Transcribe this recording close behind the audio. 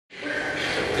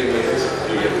15 minutes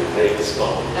to get the break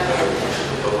stop.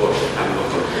 Of course, I'm not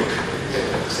going to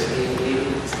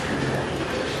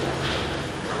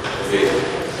okay.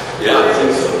 Yeah, I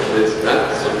think so.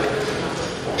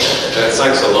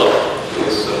 Thanks a lot.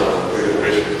 It's really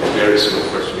appreciated. Very soon, of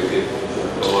course, we did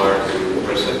COAR in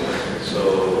person.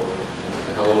 So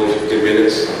I have only 15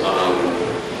 minutes.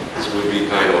 This will be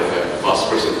kind of a fast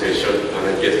presentation, and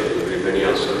I guess there will be many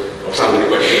answers or so many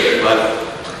questions, but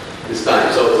it's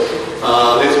time. So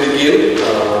let's begin.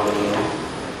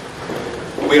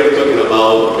 We are talking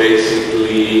about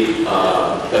basically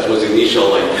that was the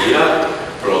initial idea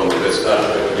from the start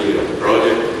of the beginning of the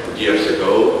project years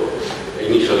ago,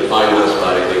 initially financed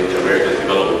by the Inter-American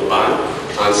Development Bank,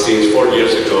 and since 4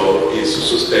 years ago is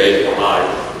sustained by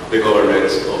the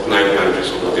governments of 9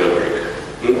 countries of Latin America.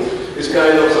 It's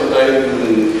kind of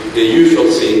sometimes the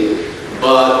usual thing,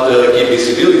 but give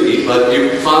visibility, but you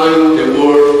find the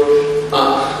word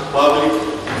public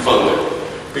funded.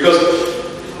 Because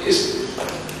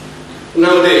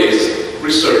nowadays,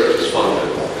 research is funded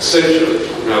essentially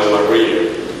in our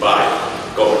region by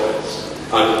governments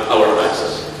and our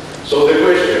taxes. So the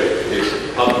question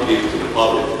is how to give to the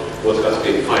public what has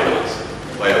been financed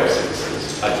by our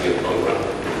citizens at the long run.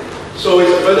 So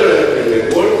it's a federal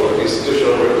network of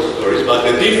institutional repositories, but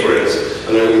the difference,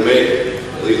 and I will make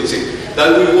a little thing,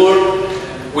 that we work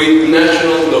with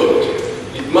national law.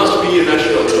 It must be a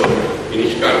national law in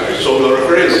each country. So the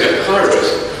Referencia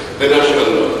harvests the national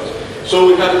law. So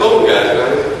we have common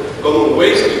guidelines, common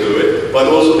ways to do it, but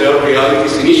also there are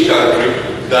realities in each country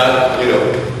that,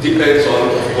 depends on,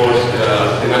 of course,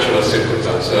 the national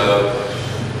circumstance.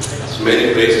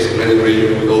 Many places, many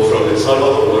regions, we go from El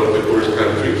Salvador, one of the poorest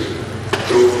countries,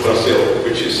 through Brazil,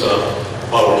 which is a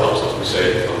powerhouse, as we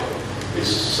say.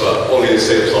 It's only the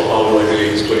same Sao Paulo, I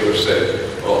believe it's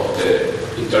 20% of the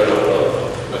internal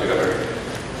Latin America.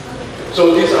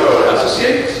 So these are our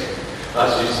associates.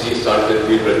 As you see, started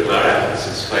with Red Clara, this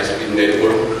is high-speed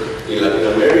network in Latin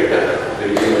America at the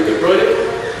beginning of the project.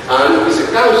 And it's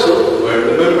a council where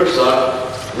the members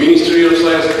are Ministry of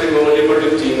Science and Technology of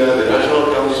Argentina, the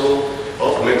National Council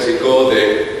of Mexico,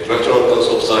 the National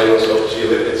Council of Science of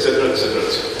Chile, etc., etc.,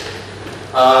 etc.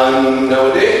 And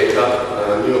nowadays we have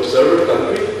a new observer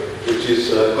country, which is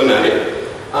CONARE.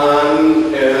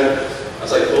 And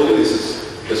as I told you, this is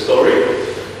the story.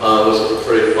 Was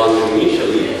very funded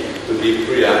initially to give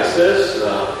free access.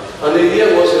 And the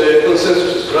idea was a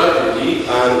consensus strategy,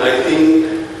 and I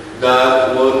think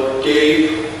that what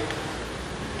gave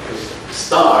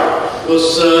start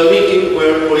was a meeting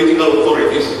where political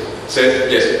authorities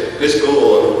said, yes, let's go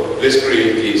on, let's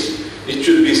create this. It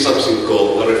should be something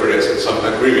called a reference, some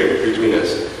agreement between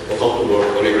us of how to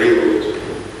work on a green route.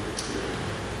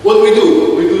 What we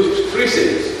do 3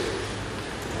 things.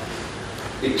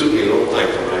 It took me a long time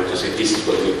to say this is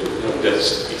what we do, not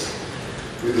just this.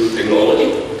 We do technology,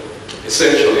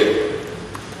 essentially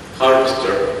harvesting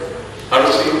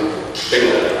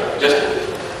technology, just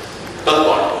that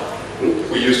part.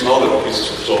 We use other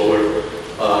pieces of software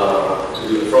to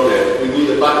do the front end. We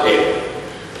do the back end.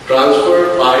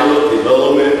 Transfer, pilot,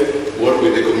 development, work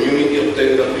with the community of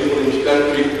technical people in each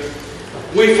country.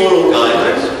 We follow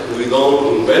guidelines. We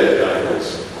don't invent guidelines.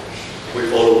 We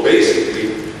follow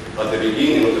basically at the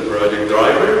beginning of the project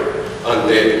driver, and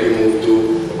then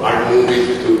we are moving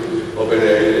to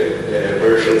OpenAI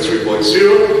version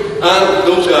 3.0, and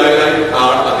those guidelines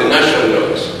are at the national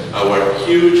nodes. Our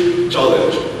huge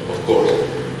challenge, of course,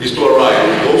 is to arrive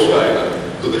with those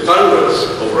guidelines to the hundreds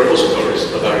of repositories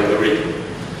that are in the region.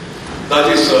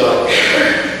 That is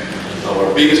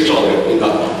our biggest challenge in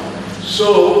that one.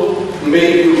 So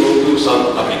maybe we will do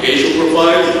some application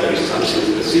profile if there is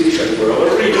something specific for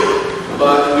our region,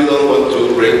 but we don't want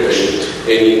to reinvent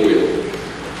any wheel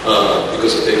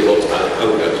because it takes a lot of time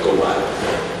and we have to go back.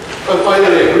 And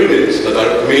finally, agreements that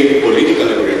are mainly political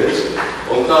agreements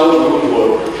on how we will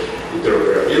work,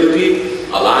 interoperability,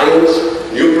 alliance,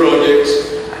 new projects,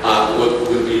 and what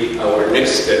will be our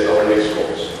next step, our next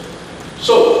goals.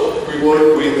 So we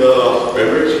work with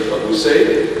membership, as we say.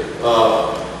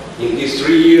 In these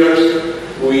 3 years,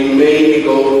 we mainly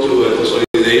go to a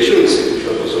consolidation,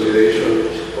 institutional consolidation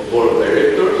of board of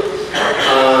directors,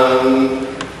 and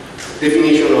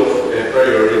definition of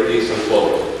priorities and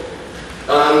follow-up.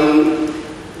 And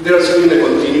there's been a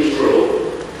continuous growth,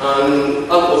 and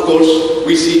of course,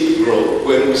 we see growth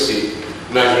when we see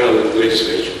national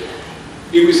legislation.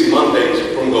 If we see mandates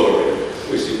from government,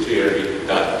 we see clearly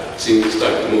that things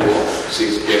start to move on,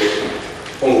 things get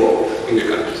on roll in the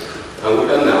countries. And we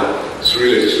can now, through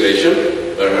legislation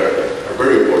that are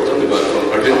very important, the one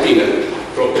from Argentina,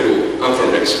 from Peru, and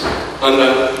from Mexico. And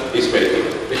that is making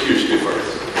a huge difference.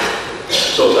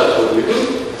 So that's what we do.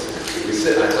 We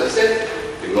said, as I said,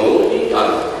 technology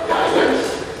and guidelines.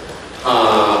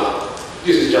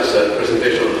 This is just a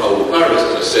presentation of how we harvest.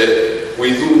 As I said,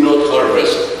 we do not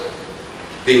harvest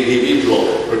the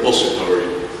individual repository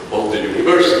of the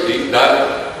university.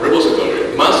 That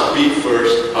repository must be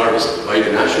first harvested by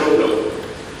the national law,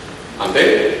 and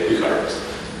then we harvest.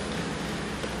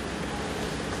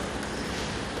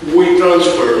 We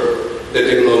transfer the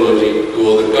technology to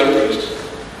other countries.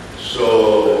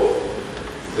 So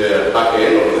the back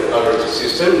end or the coverage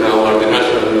system now are the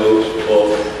national nodes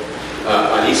of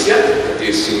Alicia, that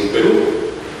is in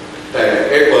Peru,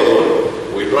 Ecuador,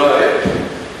 we drive.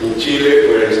 In Chile,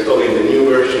 we're installing the new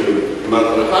version in a month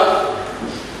and a half.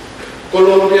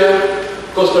 Colombia,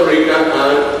 Costa Rica,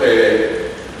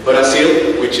 and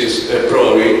Brazil, which is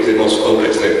probably the most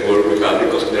complex network we have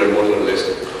because there are more or less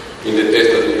in the test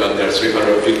that we have, there are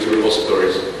 350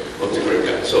 repositories of different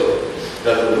kinds. So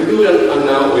that's what we do, and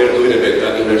now we are doing a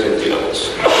beta in Argentina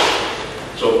also.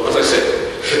 So, as I said,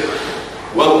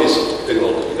 one piece of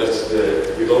technology, that's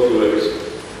we don't do everything.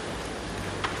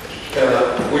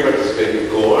 We participate in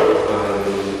COAR, and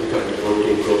we have been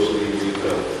working closely with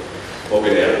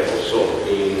OpenAir also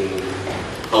in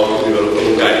how to develop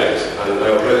new guidelines. And I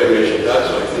already mentioned that,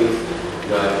 so I think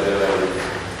that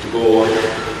to go on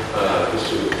is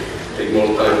to take more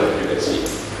time than you can see.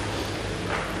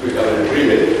 We have an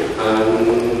agreement,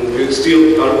 and we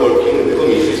still are working in the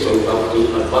committees on how to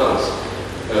advance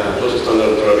those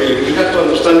standard interoperability. We have to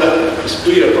understand that it's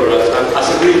clear for us, and as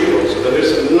a region, so that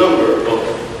there's a number of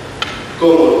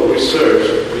common research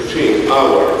between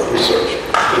our research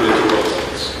in the two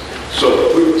continents. So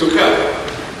to have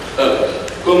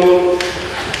common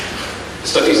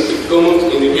statistics,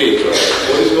 common indicators,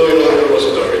 what is going on in the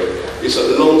repository is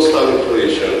a long-standing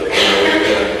tradition,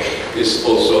 and is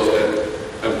also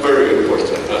a very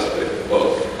important aspect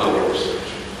of our research.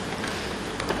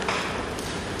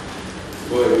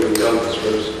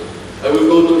 I will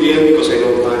go to the end because I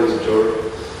know time is short.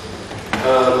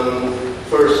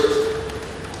 First,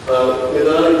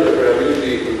 metadata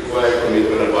interoperability requires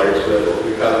commitment at various levels.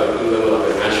 We have a good level of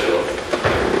national,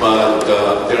 but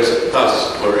there's a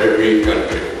task for every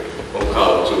country on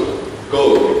how to go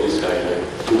with this guideline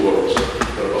towards the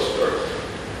repository.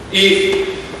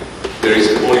 If there is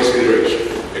a policy direction,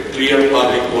 a clear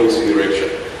public policy direction,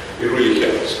 it really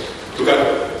helps. To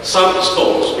have some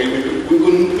stones,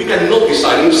 we cannot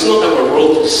design, it's not our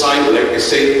role to design, like they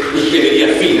say,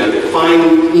 ingeniería fina, the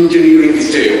fine engineering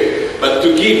detail, but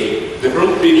to give the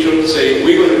broad picture, saying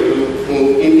we're going to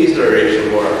move in this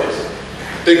direction more or less.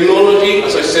 Technology,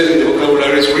 as I said in the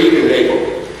vocabulary, is really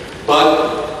enabled, but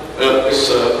it's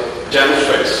Jan's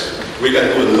face. We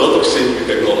can do a lot of things with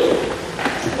technology,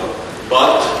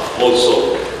 but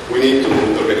also we need to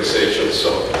move the organization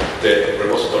so the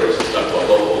repositories start to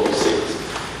adopt all these things.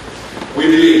 We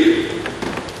believe,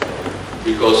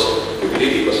 because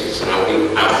it's now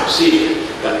in our position,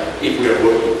 that if we are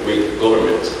working with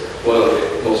governments, one of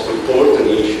the most important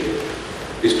issues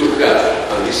is to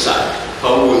have and decide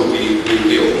how will we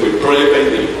deal with project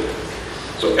ID.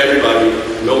 So everybody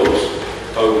knows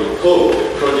how we code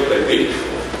project ID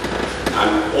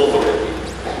and author ID.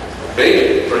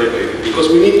 Mainly project ID, because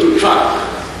we need to track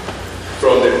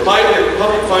from the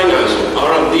public finance of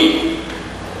R&D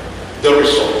the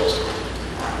results.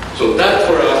 So that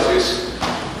for us is,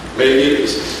 maybe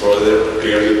it's for the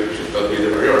clearly should not be the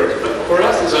priority, but for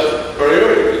us it's a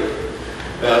priority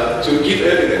to give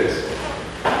evidence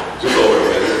to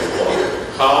government on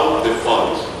how the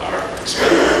funds are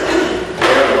expended.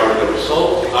 Where are the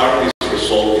results? Are these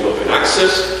results in open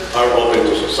access? Are open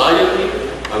to society?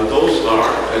 And those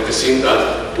are the things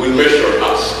that will measure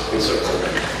us in certain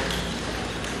way.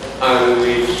 And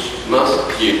we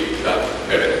must give that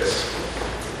evidence.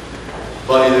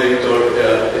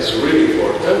 Validator is really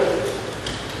important,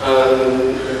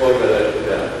 and the point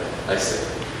that I said.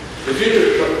 The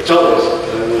future challenge,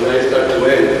 and when I start to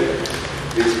end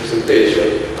this presentation,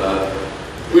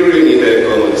 we really need a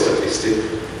common statistic,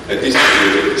 a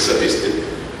distributed statistic,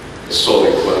 a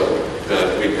solid one,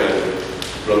 that we can,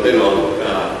 from then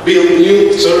on, build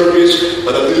new service,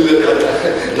 but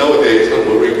nowadays, I'm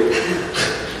worried.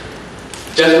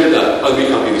 Just with that, I'll be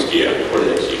happy this year or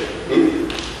next year.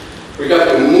 We have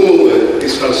to move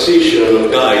this transition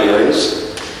of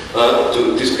guidelines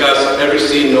to discuss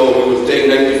everything. No, we will take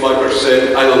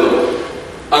 95%, I don't know.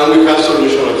 And we have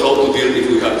solution on how to deal if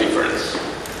we have difference.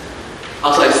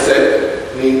 As I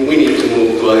said, we need to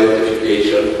move to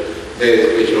identification, the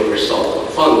identification of results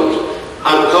of funders.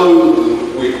 And how we will do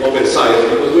with open science,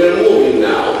 because we are moving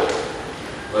now,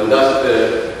 and that's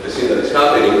the thing that is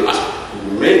happening, as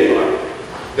many are.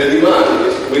 The demand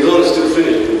is, we don't still finish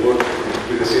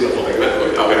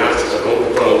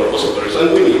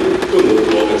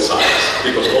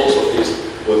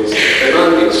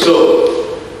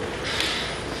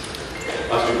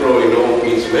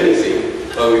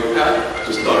have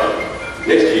to start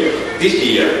next year, this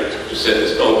year, to set the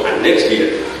stone, and next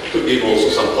year to give also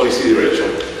some policy direction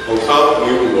on how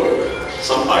we will work,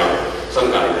 some pilot,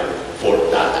 some guideline for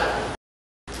that.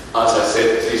 As I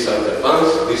said, these are the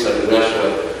funds, these are the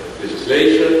national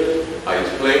legislation. I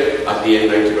explained at the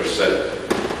end 90%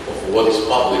 of what is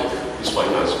public is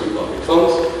financed with public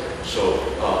funds, so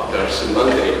there's a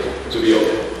mandate to be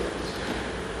open.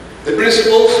 The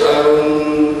principles,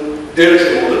 there is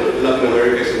a model. Latin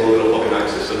America is a model of open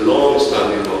access, a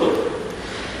long-standing model.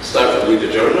 Started with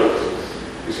the journal.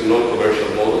 It's a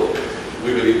non-commercial model.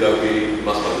 We believe that we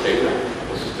must maintain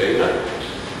that, or sustain that.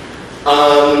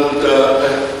 And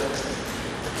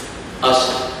as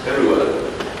everyone,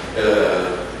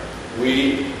 we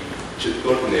should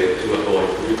coordinate to avoid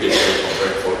repeating of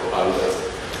effort and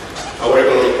our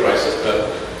economic crisis that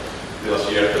the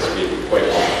last year has been quite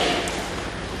large.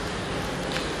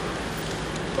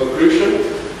 Conclusion,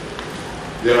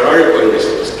 there are economies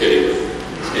of scale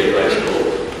rise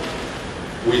growth.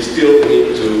 We still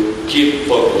need to keep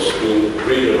focus in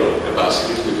regional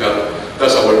capacities.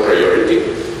 That's our priority.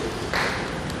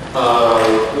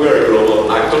 We're a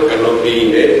global actor, cannot be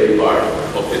in every part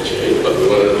of the chain, but we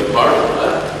want to be part of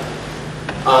that.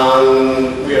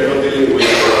 And we are not dealing with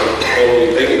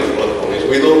only technical platforms.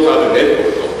 We don't have a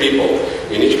network of people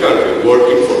in each country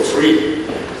working for free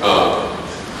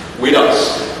with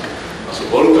us. As a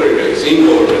voluntary base, in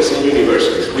governments, in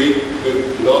universities, we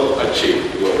could not achieve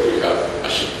what we have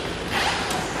achieved.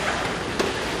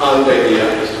 And the idea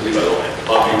is to develop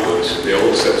public goods, the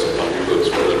old sets of public goods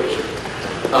for the region.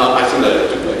 I think that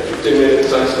it took like 15 minutes,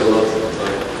 thanks a lot.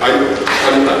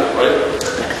 I'm done, right?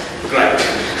 Great.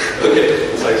 Okay,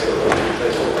 thanks a lot.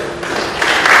 Thanks a lot.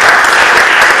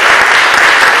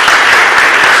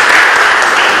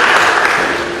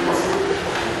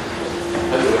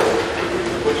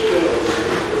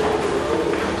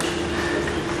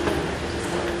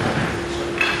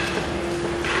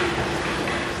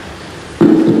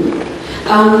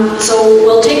 So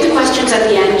we'll take the questions at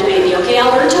the end, maybe. Okay,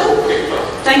 Alberto?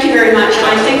 Thank you very much. And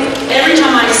I think every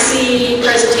time I see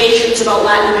presentations about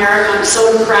Latin America, I'm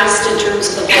so impressed in terms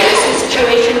of the policy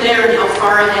situation there and how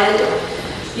far ahead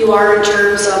you are in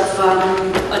terms of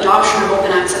adoption of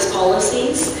open access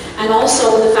policies. And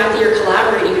also the fact that you're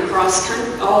collaborating across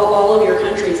all of your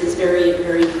countries is very,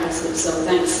 very impressive. So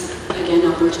thanks again,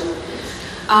 Alberto.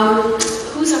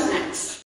 Who's up next?